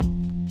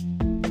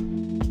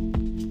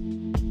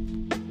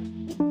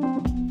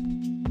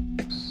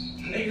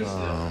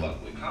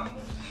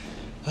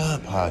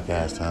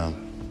podcast time.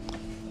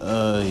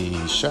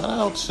 Shout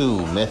out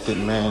to Method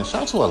Man.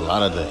 Shout out to a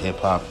lot of the hip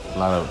hop, a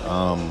lot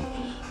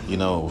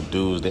of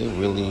dudes. They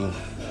really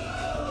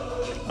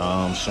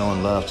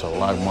showing love to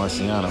Rock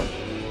Marciano.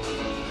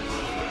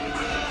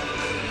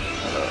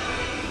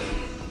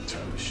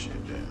 Turn this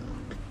shit down.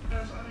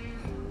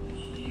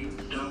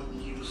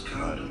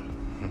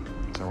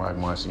 To Rock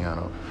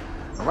Marciano.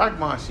 Rock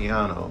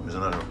Marciano is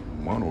another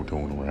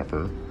monotone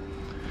rapper.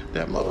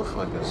 That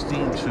motherfucker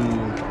steam to,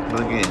 but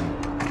again,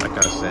 like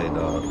I said,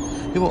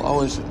 people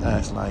always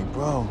ask, like,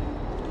 bro,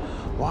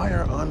 why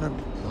are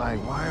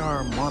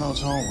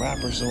monotone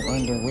rappers so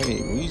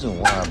underrated? Reason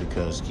why,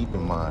 because keep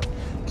in mind,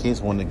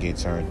 kids want to get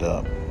turned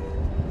up.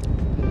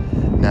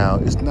 Now,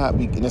 it's not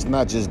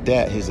just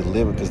that, his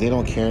lyric, because they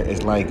don't care.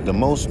 It's like the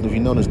most, if you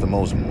notice, the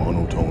most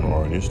monotone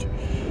artists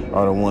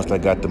are the ones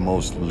that got the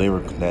most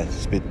lyric, that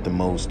spit the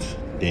most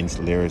dense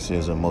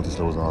lyricism,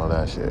 multi-syllables, and all of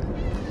that shit.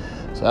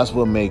 So that's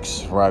what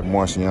makes Rock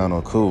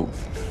Marciano cool.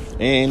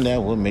 And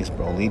that what makes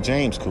Boldy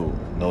James cool.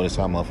 Notice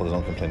how motherfuckers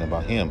don't complain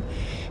about him.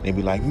 They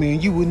be like,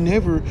 man, you would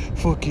never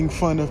fucking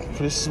fun of.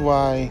 This is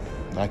why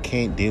I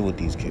can't deal with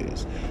these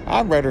kids.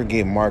 I'd rather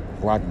get Rock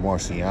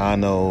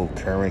Marciano,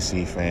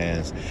 Currency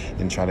fans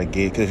than try to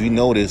get, because you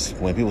notice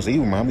when people say,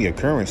 you remind me of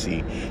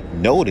Currency,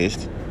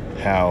 noticed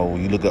how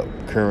you look up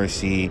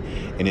Currency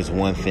and it's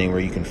one thing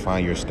where you can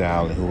find your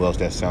style and who else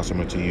that sounds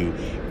similar to you.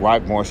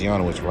 Rock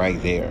Marciano is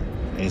right there.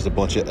 And there's a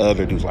bunch of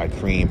other dudes like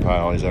Cream Pie,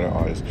 all these other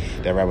artists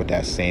that rap with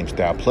that same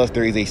style. Plus,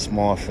 there is a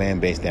small fan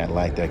base that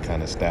like that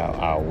kind of style.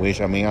 I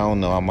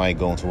don't know, I might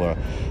go into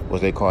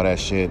what they call that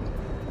shit.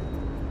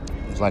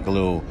 It's like a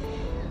little,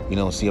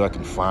 see if I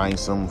can find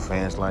some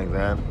fans like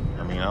that.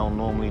 I don't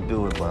normally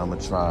do it, but I'm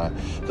gonna try.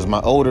 Because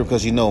my older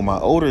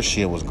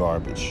shit was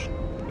garbage.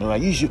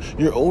 Like,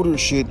 your older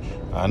shit,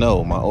 I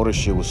know, my older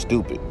shit was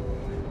stupid.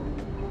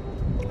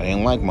 I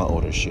didn't like my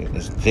older shit.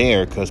 It's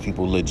there because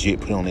people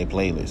legit put it on their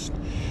playlist.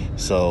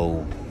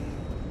 So,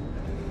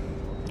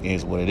 it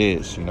is what it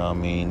is, you know what I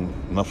mean?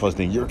 Motherfuckers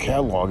think your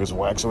catalog is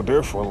whack, so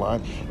therefore, like,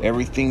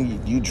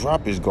 everything you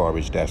drop is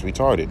garbage. That's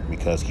retarded.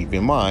 Because keep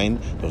in mind,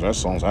 those are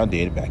songs I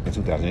did back in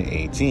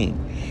 2018.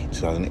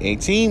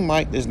 2018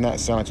 Mike does not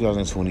sound like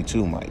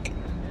 2022 Mike.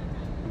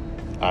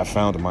 I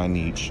found my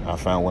niche. I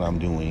found what I'm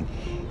doing.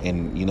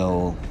 And,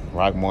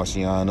 Rock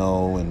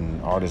Marciano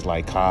and artists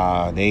like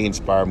Ka, they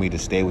inspired me to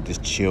stay with this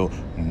chill,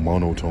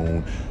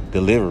 monotone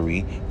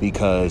delivery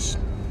because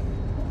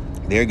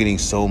they're getting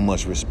so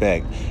much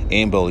respect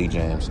in Boldy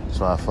James.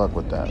 So I fuck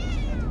with that.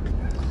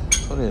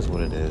 So it is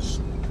what it is.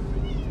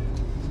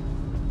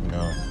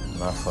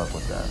 I fuck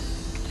with that.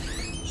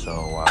 So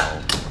while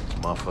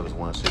motherfuckers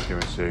want to sit here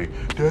and say,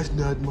 that's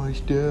not my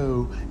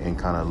style, and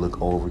kind of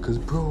look over, because,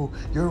 bro,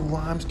 your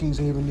rhyme schemes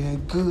ain't even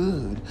that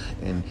good.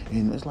 And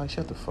it's like,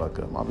 shut the fuck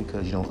up. All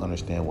because you don't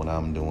understand what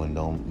I'm doing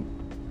don't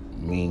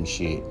mean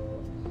shit.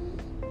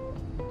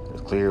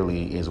 It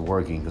clearly is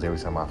working, because every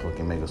time I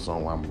fucking make a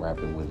song where I'm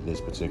rapping with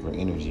this particular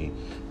energy,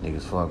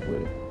 niggas fuck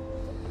with it.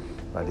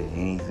 If I did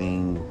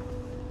anything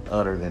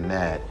other than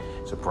that,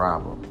 it's a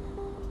problem.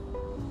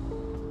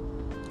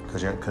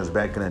 Because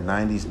back in the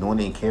 90s, no one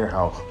didn't care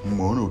how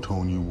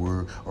monotone you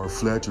were or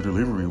flat your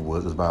delivery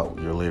was. It was about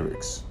your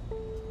lyrics.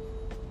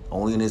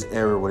 Only in this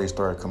era where they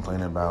started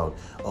complaining about,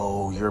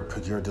 oh, your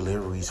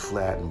delivery's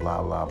flat and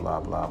blah, blah, blah,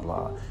 blah,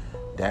 blah.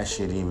 That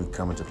shit didn't even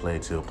come into play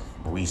till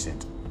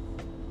recent.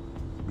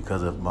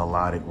 Because of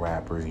melodic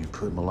rappers. You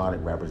put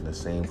melodic rappers in the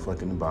same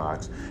fucking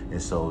box.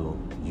 And so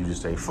you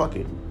just say, fuck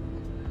it.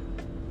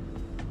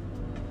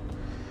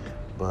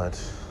 But,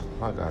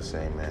 like I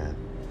say, man,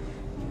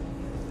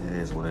 it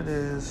is what it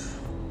is.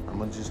 I'm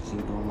gonna just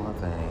keep doing my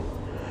thing.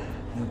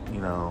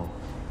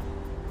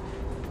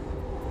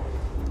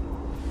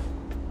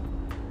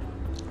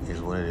 It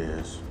is what it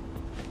is.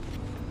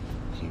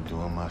 Keep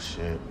doing my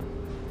shit.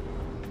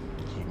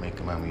 Keep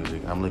making my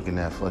music. I'm looking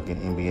at fucking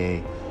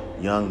NBA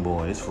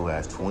YoungBoy. This fool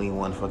has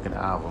 21 fucking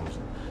albums.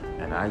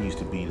 And I used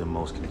to be the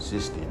most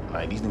consistent.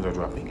 Like, these niggas are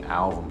dropping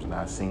albums,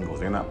 not singles.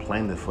 They're not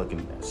playing the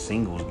fucking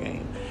singles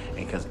game.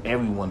 And because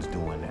everyone's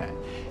doing that.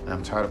 And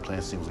I'm tired of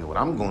playing singles. What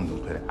I'm going to do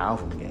is play the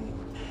album game.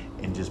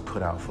 And just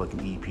put out fucking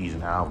EPs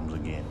and albums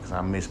again. Because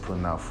I miss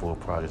putting out full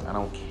projects. I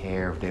don't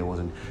care if they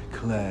wasn't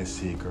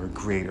classic or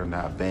great or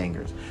not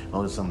bangers.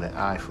 Only something that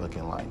I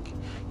fucking like.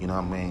 You know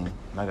what I mean?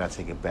 I got to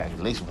take it back.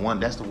 At least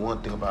one. That's the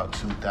one thing about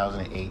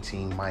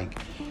 2018, Mike,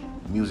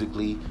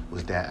 musically,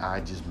 was that I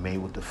just made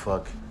what the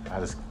fuck. I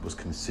just was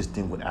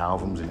consistent with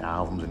albums and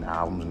albums and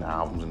albums and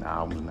albums and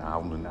albums and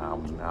albums and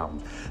albums and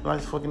albums.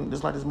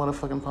 Just like this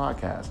motherfucking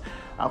podcast.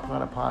 I put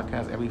out a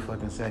podcast every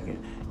fucking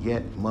second.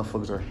 Yet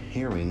motherfuckers are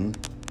hearing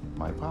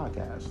my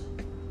podcast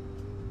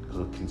because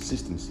of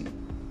consistency.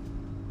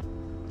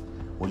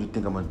 What do you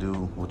think I'm gonna do?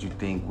 What do you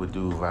think would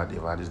do if I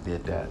just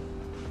did that?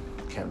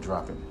 Kept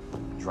dropping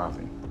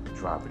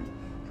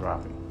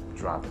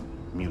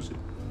music.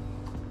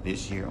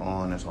 This year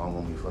on, that's all I'm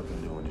gonna be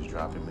fucking doing. Just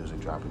dropping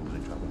music.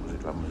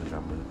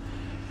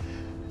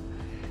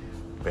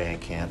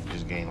 Bandcamp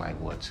just gained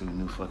 2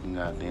 new fucking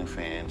goddamn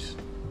fans.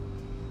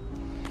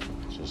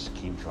 Just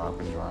keep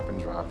dropping,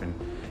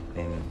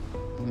 and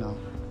you know.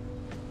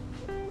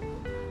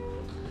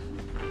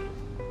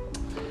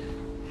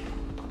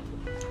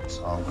 That's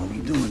all I'm gonna be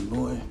doing,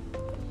 boy.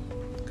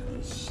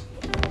 Cause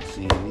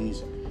seeing,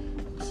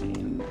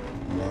 staying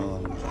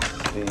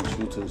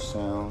true to the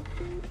sound,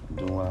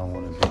 doing what I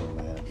want to do,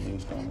 man.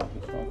 Niggas don't make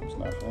it fuck. It's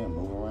not for him.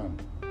 Move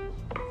around.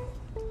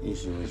 The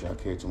issue is y'all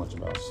care too much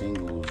about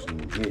singles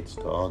and hits,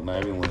 dog. Not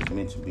everyone is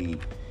meant to be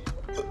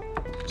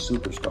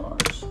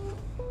superstars.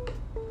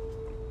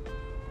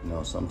 You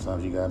know,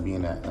 sometimes you gotta be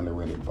in that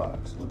underrated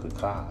box. Look at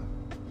Kai.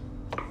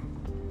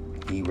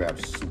 He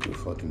raps super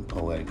fucking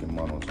poetic and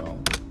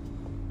monotone.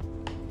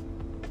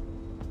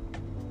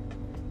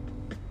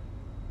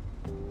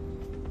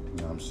 You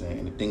know what I'm saying?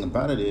 And the thing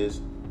about it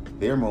is,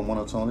 they're more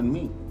monotone than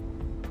me.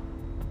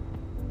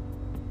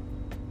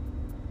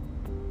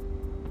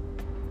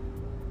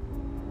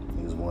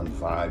 Niggas want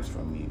vibes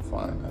from me.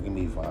 Fine, I can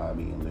be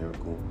vibey and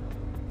lyrical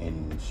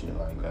and shit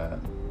like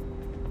that.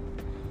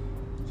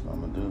 That's what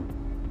I'm gonna do.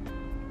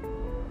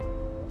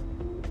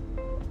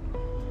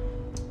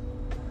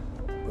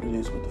 But it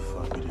is what the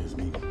fuck it is,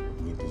 me.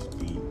 Get this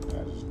beat.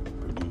 I just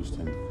produced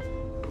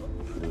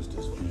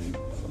this beat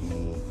for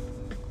me.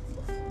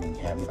 And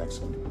have like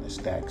some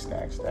stack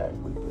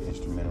with the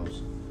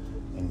instrumentals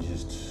and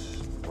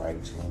just write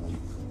it to them.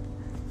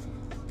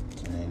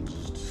 And then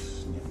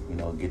just, you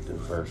know, get the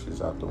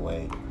verses out the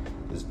way.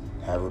 Just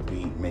have a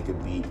beat, make a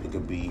beat, pick a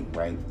beat,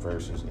 write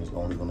verses. It's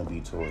only going to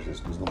be towards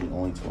this. It's going to be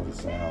only towards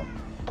a sound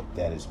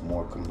that is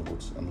more comfortable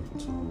to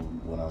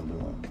what I'm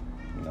doing.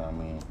 You know what I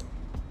mean?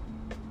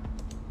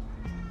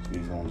 So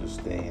we're going to just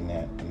stay in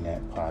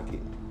that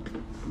pocket.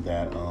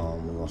 That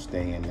we're going to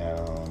stay in that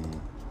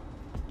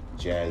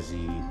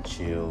jazzy,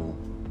 chill,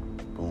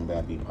 boom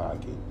bappy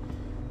pocket.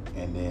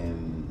 And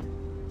then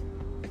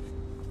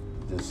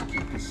just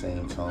keep the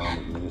same tone.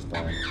 If niggas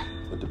don't,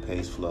 with the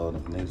pace flow,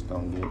 if niggas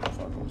don't get it,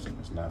 fuck them.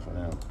 It's not for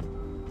them.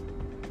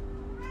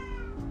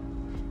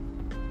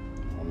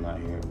 We're not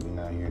here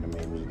to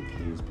make music to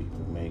please people.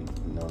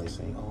 They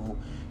say, oh,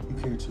 you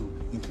care to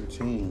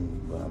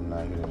entertain, but I'm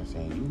not here to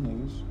entertain you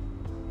niggas.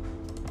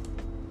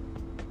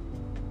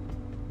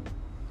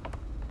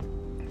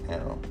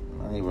 Hell,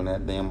 not even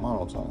that damn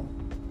monotone.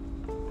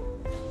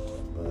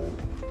 But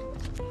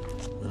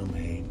I'm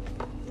hate.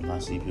 When I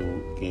see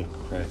people give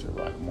credit to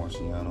Rock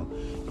Marciano,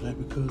 like,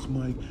 because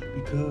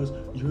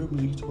you're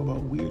really talking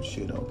about weird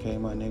shit, okay,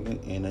 my nigga?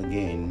 And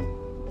again,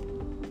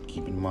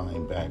 keep in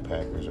mind,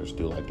 backpackers are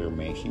still like their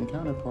mainstream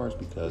counterparts,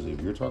 because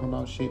if you're talking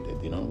about shit that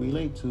they don't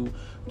relate to,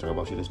 talking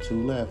about shit that's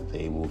too left,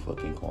 they will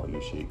fucking call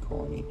your shit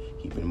corny.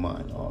 Keep in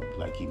mind,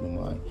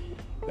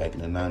 back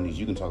in the 90s,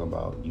 you can talk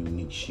about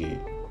unique shit.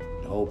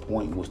 The whole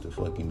point was to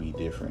fucking be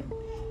different.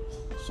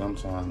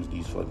 Sometimes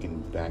these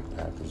fucking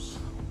backpackers,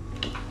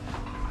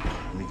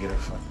 let me get a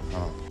fucking